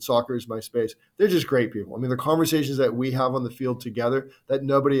 right, and soccer is my space, they're just great people. I mean, the conversations that we have on the field together that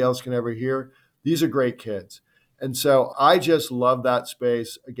nobody else can ever hear, these are great kids. And so I just love that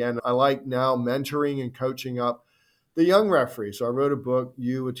space. Again, I like now mentoring and coaching up the young referee. So I wrote a book,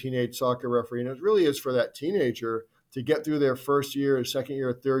 You, a Teenage Soccer Referee, and it really is for that teenager to get through their first year, second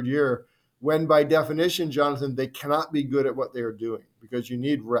year, third year, when by definition, Jonathan, they cannot be good at what they are doing because you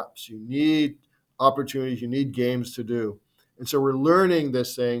need reps, you need opportunities, you need games to do. And so we're learning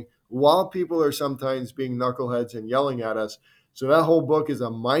this thing while people are sometimes being knuckleheads and yelling at us. So that whole book is a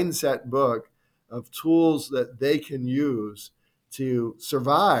mindset book of tools that they can use to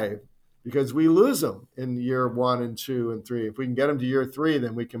survive because we lose them in year 1 and 2 and 3. If we can get them to year 3,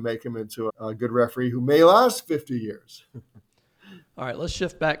 then we can make them into a good referee who may last 50 years. All right, let's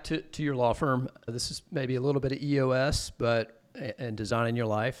shift back to your law firm. This is maybe a little bit of EOS, but and designing your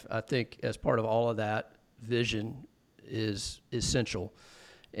life. I think as part of all of that, vision is essential.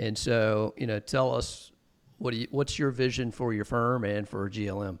 And so, tell us what's your vision for your firm and for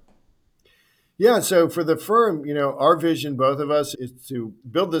GLM? Yeah, so for the firm, our vision, both of us, is to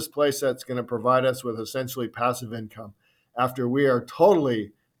build this place that's going to provide us with essentially passive income after we are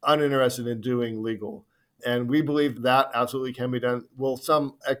totally uninterested in doing legal. And we believe that absolutely can be done. Will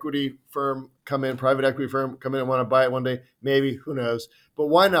some equity firm come in, private equity firm come in and want to buy it one day? Maybe, who knows? But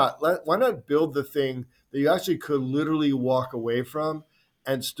why not? Why not build the thing that you actually could literally walk away from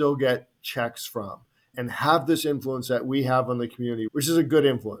and still get checks from and have this influence that we have on the community, which is a good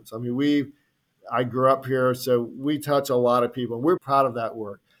influence. I mean, I grew up here, so we touch a lot of people. We're proud of that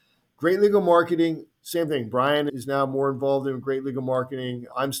work. Great legal marketing, same thing. Brian is now more involved in great legal marketing.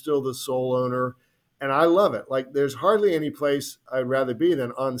 I'm still the sole owner, and I love it. Like, there's hardly any place I'd rather be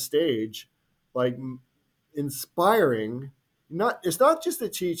than on stage, like inspiring. It's not just the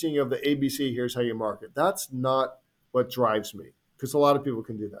teaching of the ABC, here's how you market. That's not what drives me, because a lot of people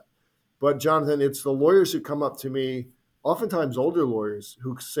can do that. But Jonathan, it's the lawyers who come up to me, oftentimes older lawyers,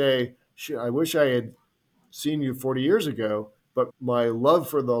 who say, I wish I had seen you 40 years ago, but my love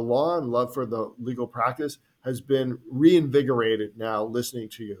for the law and love for the legal practice has been reinvigorated now listening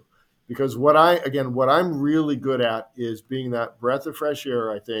to you. Because what I'm really good at is being that breath of fresh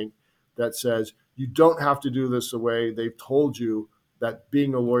air, I think, that says, you don't have to do this the way they've told you that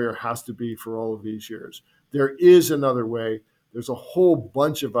being a lawyer has to be for all of these years. There is another way. There's a whole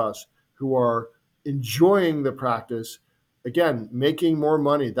bunch of us who are enjoying the practice. Again, making more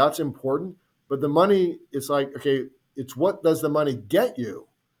money, that's important. But the money, it's like, okay, it's what does the money get you?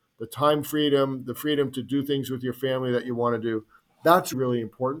 The time freedom, the freedom to do things with your family that you want to do. That's really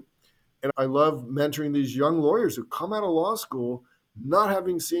important. And I love mentoring these young lawyers who come out of law school not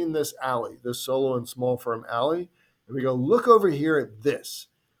having seen this alley, this solo and small firm alley. And we go, look over here at this.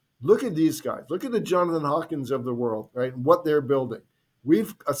 Look at these guys. Look at the Jonathan Hawkins of the world, right? And what they're building.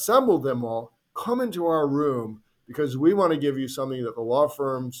 We've assembled them all. Come into our room because we want to give you something that the law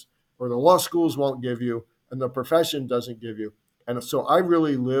firms or the law schools won't give you and the profession doesn't give you. And so I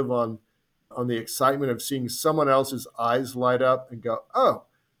really live on the excitement of seeing someone else's eyes light up and go, oh,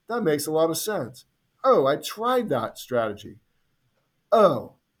 that makes a lot of sense. Oh, I tried that strategy.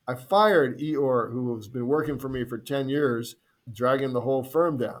 Oh, I fired Eeyore, who has been working for me for 10 years, dragging the whole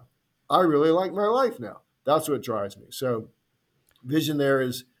firm down. I really like my life now. That's what drives me. So vision there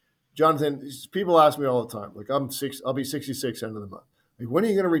is, Jonathan, people ask me all the time, like I'll be 66 end of the month. Like, when are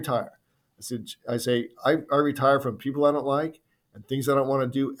you going to retire? I retire from people I don't like and things I don't want to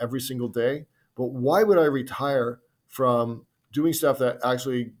do every single day. But why would I retire from doing stuff that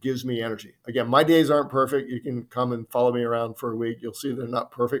actually gives me energy? Again, my days aren't perfect. You can come and follow me around for a week. You'll see they're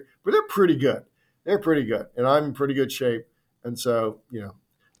not perfect, but they're pretty good. They're pretty good. And I'm in pretty good shape. And so,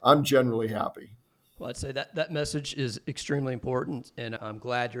 I'm generally happy. Well, I'd say that message is extremely important, and I'm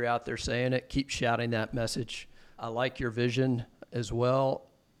glad you're out there saying it. Keep shouting that message. I like your vision as well.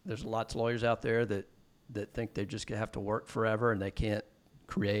 There's lots of lawyers out there that think they just have to work forever and they can't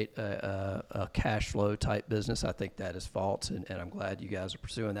create a cash flow type business. I think that is false, and I'm glad you guys are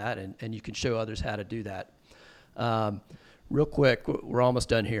pursuing that, and you can show others how to do that. Real quick, we're almost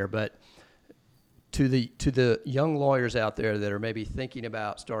done here, but to the young lawyers out there that are maybe thinking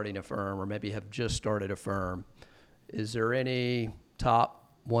about starting a firm or maybe have just started a firm, is there any top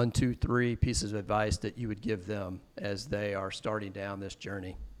 1, 2, 3 pieces of advice that you would give them as they are starting down this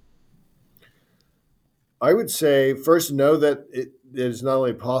journey? I would say first, know that it is not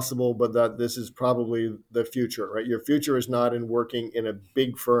only possible, but that this is probably the future, right? Your future is not in working in a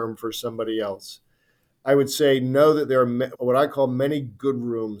big firm for somebody else. I would say know that there are what I call many good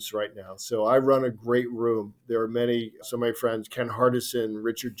rooms right now. So I run a great room. There are many, some of my friends, Ken Hardison,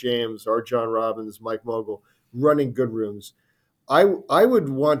 Richard James, R. John Robbins, Mike Mogul, running good rooms. I would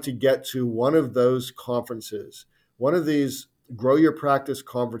want to get to one of those conferences, one of these grow your practice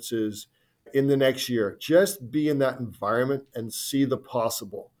conferences in the next year. Just be in that environment and see the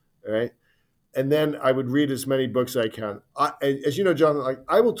possible, right? And then I would read as many books as I can. As you know, John, like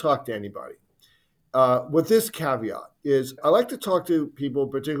I will talk to anybody. With this caveat is I like to talk to people,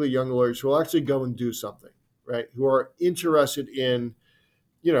 particularly young lawyers, who will actually go and do something, right? Who are interested in,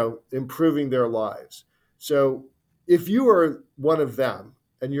 improving their lives. So if you are one of them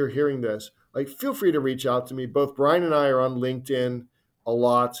and you're hearing this, like feel free to reach out to me. Both Brian and I are on LinkedIn a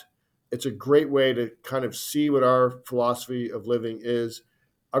lot. It's a great way to kind of see what our philosophy of living is.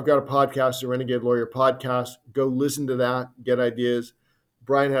 I've got a podcast, the Renegade Lawyer Podcast. Go listen to that, get ideas.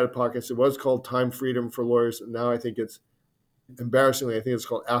 Brian had a podcast. It was called Time Freedom for Lawyers. And now I think it's, embarrassingly, I think it's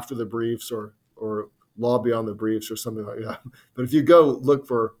called After the Briefs or Law Beyond the Briefs or something like that. But if you go look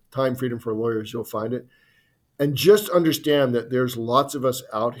for Time Freedom for Lawyers, you'll find it. And just understand that there's lots of us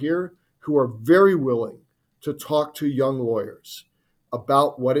out here who are very willing to talk to young lawyers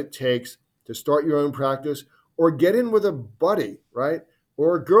about what it takes to start your own practice or get in with a buddy, right?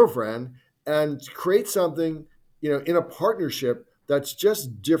 Or a girlfriend and create something, in a partnership that's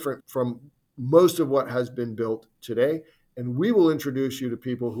just different from most of what has been built today. And we will introduce you to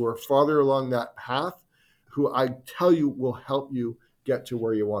people who are farther along that path, who I tell you will help you get to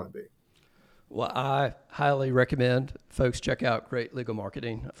where you want to be. Well, I highly recommend folks check out Great Legal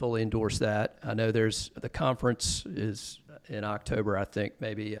Marketing. I fully endorse that. I know the conference is in October, I think.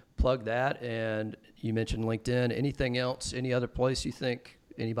 Maybe plug that. And you mentioned LinkedIn. Anything else? Any other place you think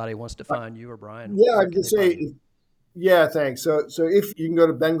anybody wants to find you or Brian? Yeah, I can say, yeah, thanks. So if you can go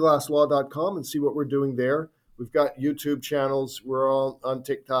to benglasslaw.com and see what we're doing there. We've got YouTube channels. We're all on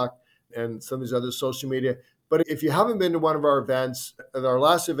TikTok and some of these other social media. But if you haven't been to one of our events, at our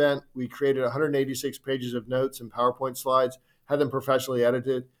last event, we created 186 pages of notes and PowerPoint slides, had them professionally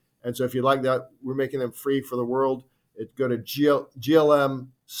edited. And so if you like that, we're making them free for the world. Go to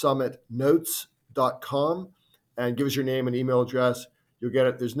glmsummitnotes.com and give us your name and email address. You'll get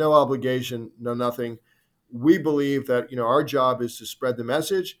it. There's no obligation, no nothing. We believe that, our job is to spread the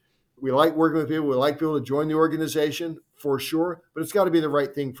message. We like working with people. We like people to join the organization for sure, but it's got to be the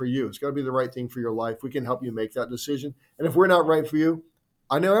right thing for you. It's got to be the right thing for your life. We can help you make that decision. And if we're not right for you,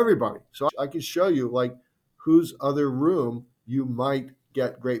 I know everybody. So I can show you like whose other room you might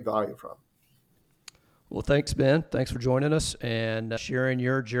get great value from. Well, thanks, Ben. Thanks for joining us and sharing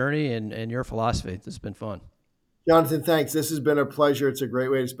your journey and your philosophy. This has been fun. Jonathan, thanks. This has been a pleasure. It's a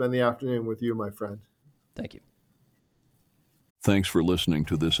great way to spend the afternoon with you, my friend. Thank you. Thanks for listening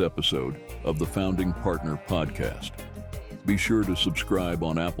to this episode of the Founding Partner Podcast. Be sure to subscribe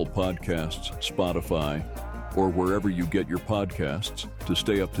on Apple Podcasts, Spotify, or wherever you get your podcasts to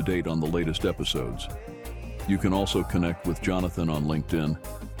stay up to date on the latest episodes. You can also connect with Jonathan on LinkedIn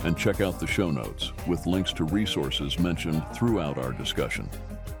and check out the show notes with links to resources mentioned throughout our discussion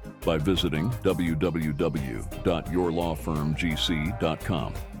by visiting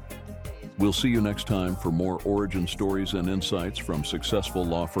www.yourlawfirmgc.com. We'll see you next time for more origin stories and insights from successful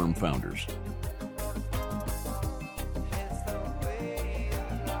law firm founders.